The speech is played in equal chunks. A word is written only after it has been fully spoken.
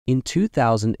In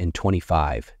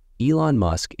 2025, Elon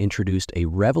Musk introduced a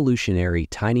revolutionary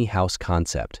tiny house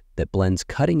concept that blends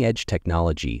cutting-edge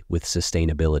technology with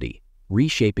sustainability,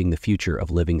 reshaping the future of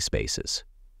living spaces.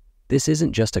 This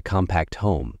isn't just a compact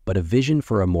home, but a vision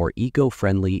for a more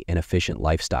eco-friendly and efficient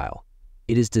lifestyle.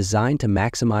 It is designed to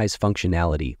maximize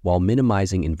functionality while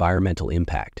minimizing environmental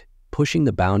impact, pushing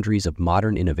the boundaries of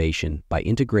modern innovation by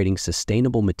integrating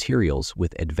sustainable materials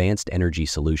with advanced energy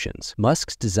solutions.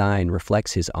 Musk's design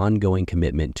reflects his ongoing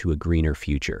commitment to a greener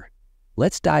future.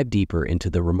 Let's dive deeper into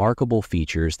the remarkable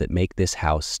features that make this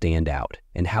house stand out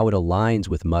and how it aligns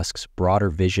with Musk's broader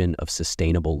vision of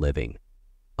sustainable living.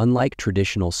 Unlike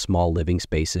traditional small living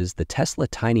spaces, the Tesla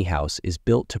tiny house is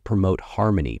built to promote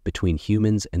harmony between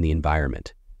humans and the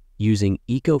environment. Using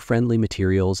eco-friendly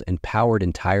materials and powered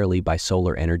entirely by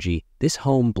solar energy, this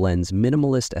home blends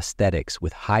minimalist aesthetics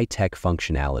with high-tech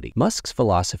functionality. Musk's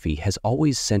philosophy has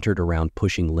always centered around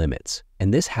pushing limits,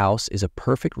 and this house is a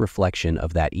perfect reflection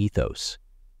of that ethos.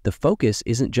 The focus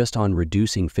isn't just on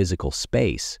reducing physical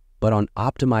space, but on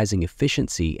optimizing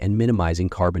efficiency and minimizing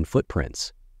carbon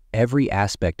footprints. Every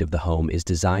aspect of the home is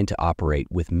designed to operate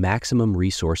with maximum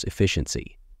resource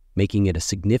efficiency, making it a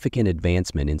significant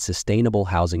advancement in sustainable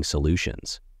housing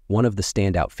solutions. One of the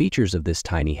standout features of this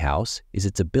tiny house is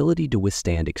its ability to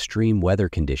withstand extreme weather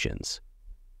conditions.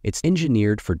 It's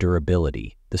engineered for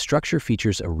durability. The structure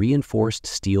features a reinforced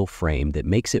steel frame that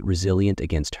makes it resilient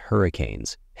against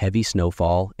hurricanes, heavy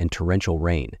snowfall, and torrential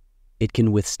rain. It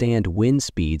can withstand wind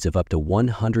speeds of up to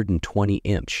 120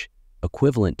 mph,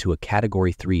 equivalent to a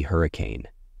Category 3 hurricane.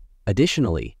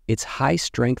 Additionally, its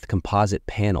high-strength composite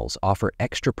panels offer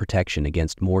extra protection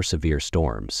against more severe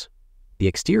storms. The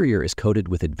exterior is coated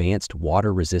with advanced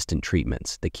water-resistant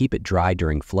treatments that keep it dry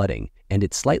during flooding, and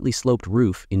its slightly sloped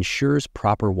roof ensures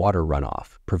proper water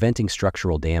runoff, preventing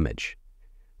structural damage.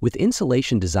 With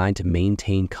insulation designed to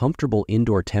maintain comfortable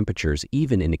indoor temperatures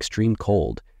even in extreme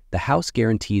cold, the house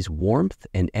guarantees warmth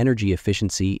and energy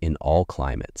efficiency in all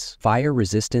climates. Fire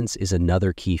resistance is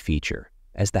another key feature,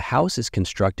 as the house is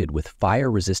constructed with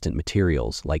fire-resistant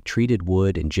materials like treated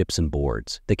wood and gypsum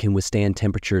boards that can withstand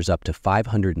temperatures up to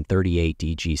 538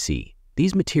 degrees Celsius.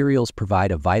 These materials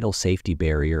provide a vital safety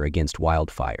barrier against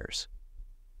wildfires.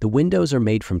 The windows are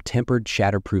made from tempered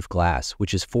shatterproof glass,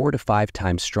 which is 4 to 5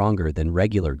 times stronger than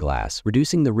regular glass,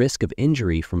 reducing the risk of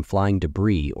injury from flying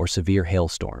debris or severe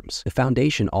hailstorms. The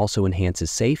foundation also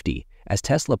enhances safety, as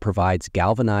Tesla provides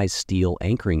galvanized steel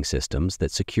anchoring systems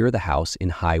that secure the house in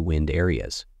high-wind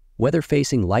areas. Whether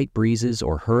facing light breezes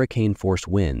or hurricane-force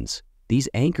winds, these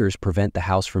anchors prevent the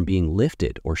house from being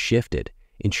lifted or shifted,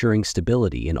 ensuring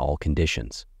stability in all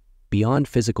conditions. Beyond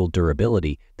physical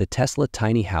durability, the Tesla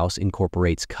tiny house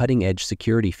incorporates cutting-edge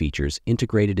security features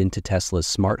integrated into Tesla's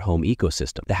smart home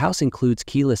ecosystem. The house includes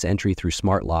keyless entry through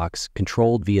smart locks,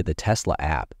 controlled via the Tesla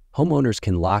app. Homeowners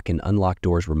can lock and unlock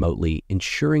doors remotely,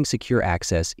 ensuring secure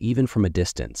access even from a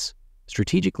distance.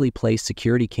 Strategically placed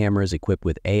security cameras equipped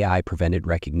with AI prevented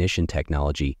recognition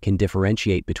technology can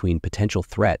differentiate between potential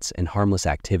threats and harmless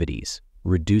activities,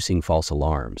 reducing false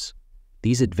alarms.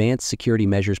 These advanced security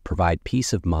measures provide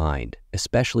peace of mind,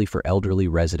 especially for elderly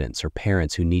residents or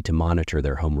parents who need to monitor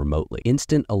their home remotely.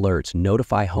 Instant alerts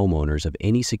notify homeowners of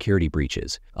any security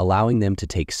breaches, allowing them to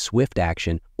take swift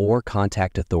action or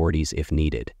contact authorities if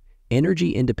needed.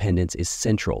 Energy independence is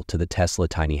central to the Tesla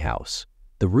tiny house.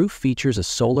 The roof features a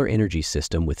solar energy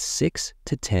system with 6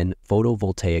 to 10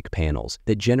 photovoltaic panels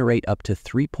that generate up to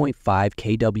 3.5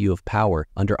 kW of power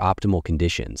under optimal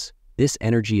conditions. This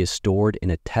energy is stored in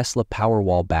a Tesla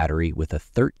Powerwall battery with a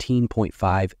 13.5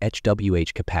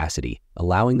 kWh capacity,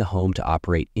 allowing the home to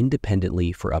operate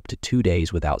independently for up to 2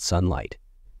 days without sunlight.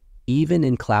 Even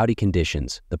in cloudy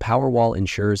conditions, the Powerwall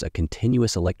ensures a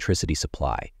continuous electricity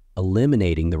supply,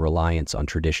 eliminating the reliance on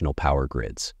traditional power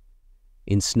grids.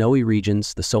 In snowy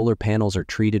regions, the solar panels are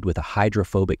treated with a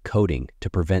hydrophobic coating to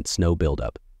prevent snow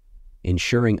buildup,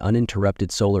 ensuring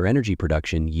uninterrupted solar energy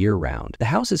production year-round. The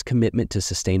house's commitment to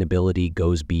sustainability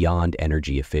goes beyond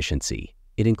energy efficiency.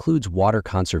 It includes water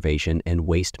conservation and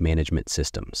waste management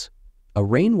systems. A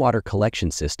rainwater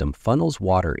collection system funnels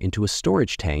water into a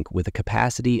storage tank with a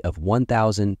capacity of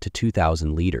 1,000 to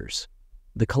 2,000 liters.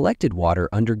 The collected water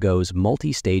undergoes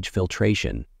multi-stage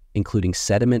filtration, including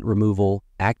sediment removal,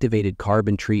 activated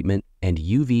carbon treatment, and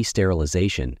UV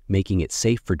sterilization, making it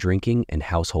safe for drinking and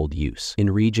household use. In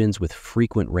regions with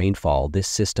frequent rainfall, this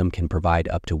system can provide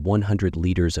up to 100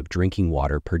 liters of drinking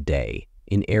water per day.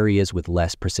 In areas with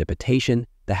less precipitation,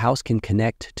 the house can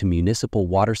connect to municipal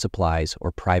water supplies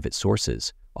or private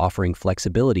sources, offering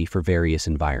flexibility for various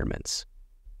environments.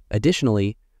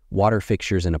 Additionally, Water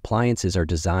fixtures and appliances are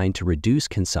designed to reduce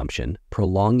consumption,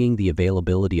 prolonging the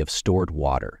availability of stored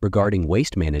water. Regarding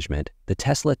waste management, the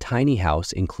Tesla Tiny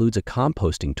House includes a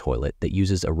composting toilet that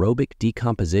uses aerobic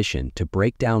decomposition to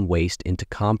break down waste into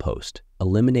compost,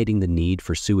 eliminating the need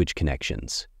for sewage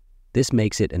connections. This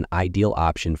makes it an ideal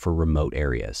option for remote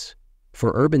areas.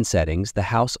 For urban settings, the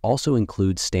house also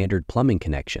includes standard plumbing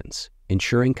connections,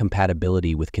 ensuring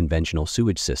compatibility with conventional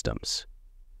sewage systems.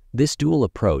 This dual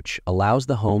approach allows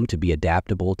the home to be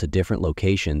adaptable to different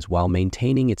locations while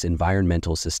maintaining its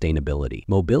environmental sustainability.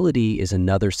 Mobility is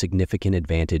another significant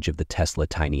advantage of the Tesla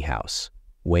Tiny House.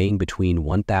 Weighing between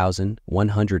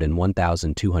 1,100 and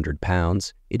 1,200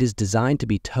 pounds, it is designed to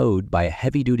be towed by a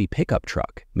heavy-duty pickup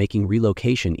truck, making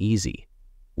relocation easy.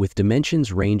 With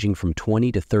dimensions ranging from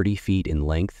 20 to 30 feet in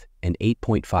length and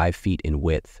 8.5 feet in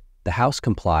width, the house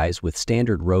complies with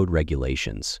standard road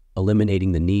regulations,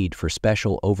 eliminating the need for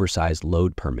special oversized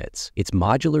load permits. Its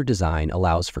modular design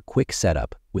allows for quick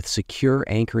setup, with secure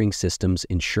anchoring systems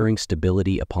ensuring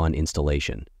stability upon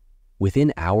installation.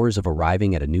 Within hours of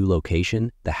arriving at a new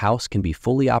location, the house can be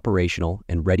fully operational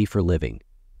and ready for living.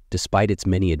 Despite its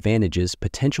many advantages,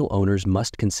 potential owners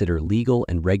must consider legal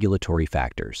and regulatory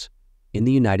factors. In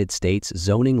the United States,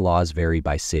 zoning laws vary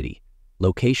by city.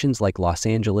 Locations like Los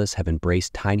Angeles have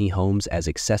embraced tiny homes as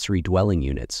accessory dwelling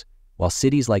units, while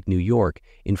cities like New York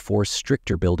enforce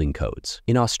stricter building codes.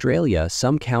 In Australia,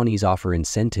 some counties offer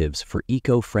incentives for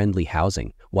eco-friendly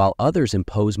housing, while others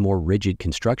impose more rigid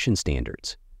construction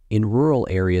standards. In rural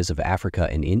areas of Africa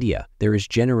and India, there is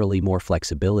generally more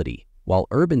flexibility, while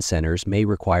urban centers may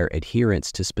require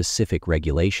adherence to specific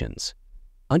regulations.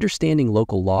 Understanding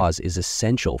local laws is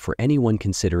essential for anyone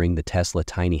considering the Tesla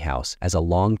Tiny House as a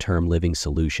long-term living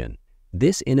solution.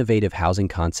 This innovative housing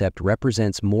concept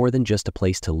represents more than just a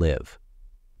place to live.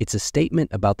 It's a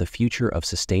statement about the future of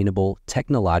sustainable,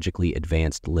 technologically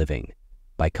advanced living.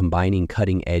 By combining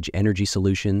cutting-edge energy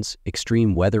solutions,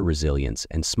 extreme weather resilience,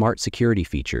 and smart security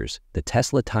features, the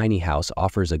Tesla Tiny House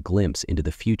offers a glimpse into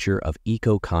the future of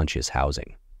eco-conscious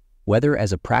housing. Whether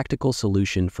as a practical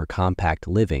solution for compact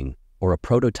living or a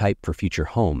prototype for future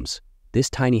homes, this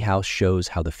tiny house shows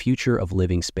how the future of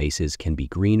living spaces can be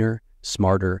greener,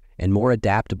 smarter, and more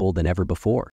adaptable than ever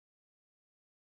before.